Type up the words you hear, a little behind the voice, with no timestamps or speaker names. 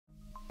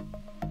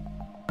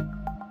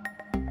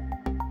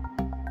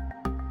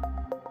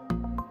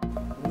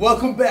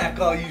Welcome back,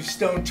 all you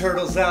stone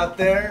turtles out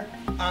there.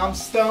 I'm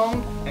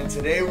Stone, and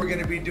today we're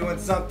going to be doing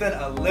something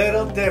a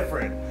little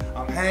different.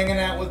 I'm hanging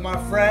out with my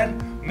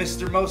friend,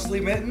 Mr. Mostly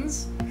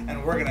Mittens,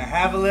 and we're going to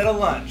have a little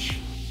lunch.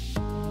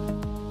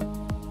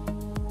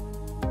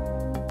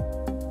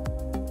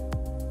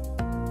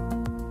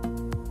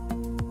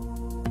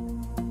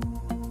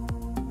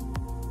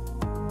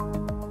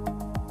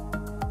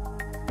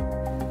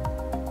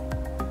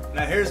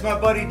 Now here's my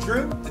buddy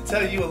Drew to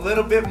tell you a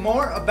little bit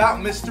more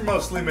about Mr.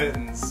 Mostly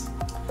Mittens.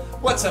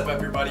 What's up,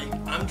 everybody?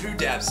 I'm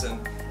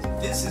drewdabson.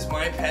 This is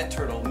my pet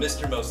turtle,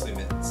 Mr. Mostly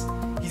Mittens.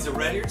 He's a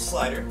red-eared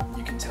slider.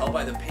 You can tell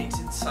by the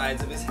painted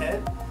sides of his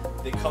head.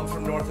 They come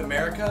from North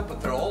America,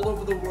 but they're all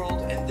over the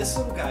world, and this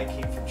little guy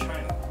came from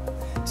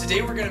China.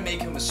 Today we're going to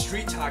make him a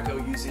street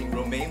taco using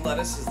romaine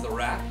lettuce as the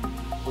wrap.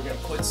 We're going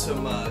to put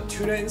some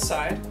tuna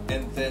inside,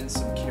 and then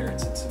some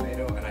carrots and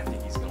tomato, and I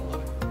think he's going to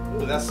love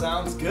it. Ooh, that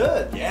sounds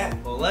good. Yeah.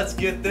 Well, let's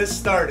get this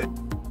started.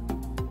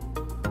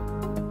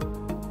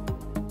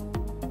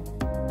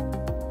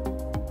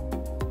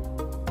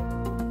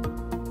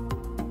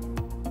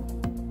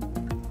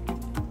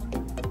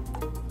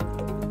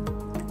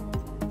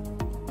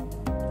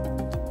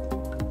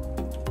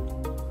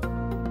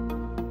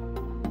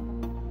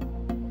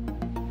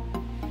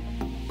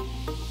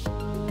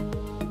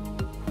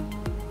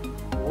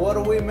 What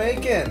are we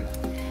making?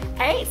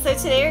 Alright, so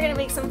today we're going to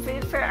make some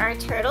food for our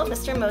turtle,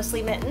 Mr.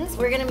 Mostly Mittens.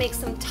 We're going to make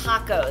some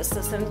tacos,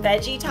 so some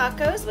veggie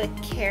tacos with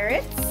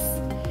carrots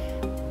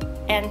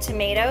and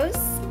tomatoes,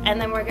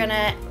 and then we're going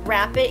to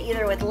wrap it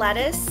either with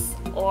lettuce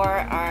or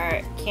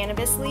our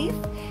cannabis leaf,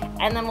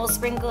 and then we'll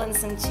sprinkle in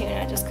some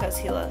tuna just because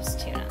he loves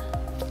tuna.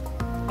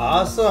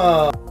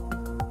 Awesome!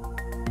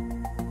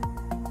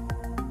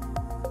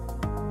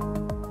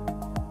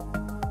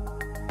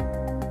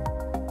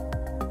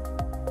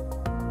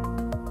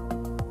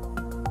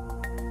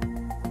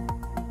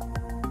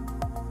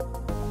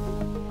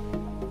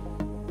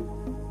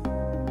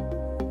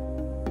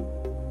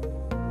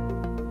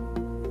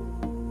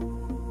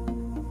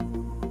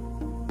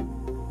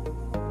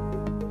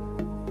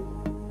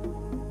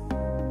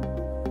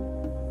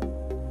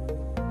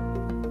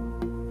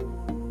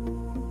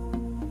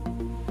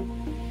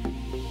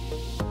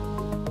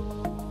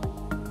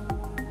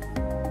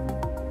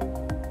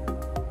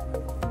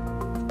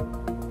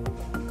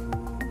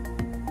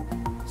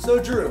 So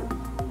Drew,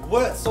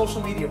 what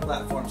social media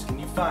platforms can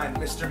you find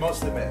Mr.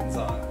 Mostly Mittens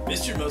on?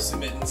 Mr. Mostly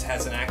Mittens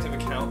has an active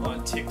account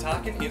on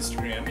TikTok and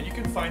Instagram, and you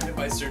can find him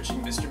by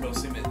searching Mr.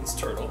 Mostly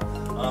Mittensturtle.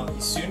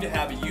 He's soon to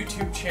have a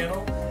YouTube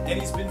channel,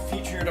 and he's been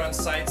featured on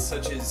sites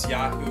such as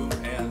Yahoo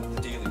and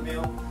the Daily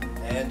Mail,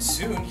 and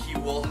soon he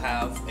will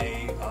have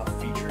a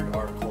featured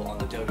article on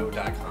the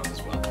dodo.com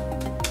as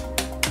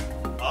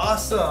well.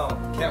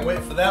 Awesome! Can't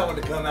wait for that one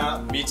to come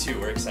out. Me too,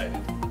 we're excited.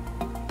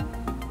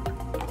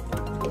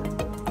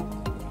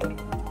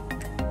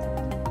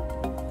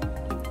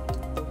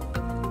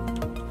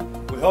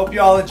 We hope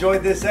you all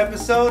enjoyed this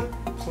episode.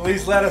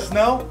 Please let us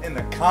know in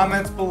the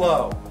comments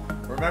below.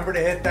 Remember to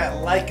hit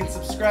that like and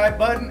subscribe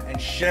button and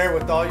share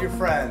with all your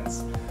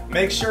friends.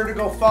 Make sure to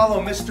go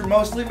follow Mr.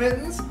 Mostly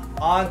Mittens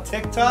on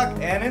TikTok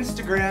and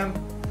Instagram.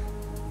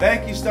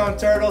 Thank you, Stone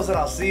Turtles, and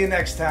I'll see you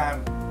next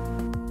time.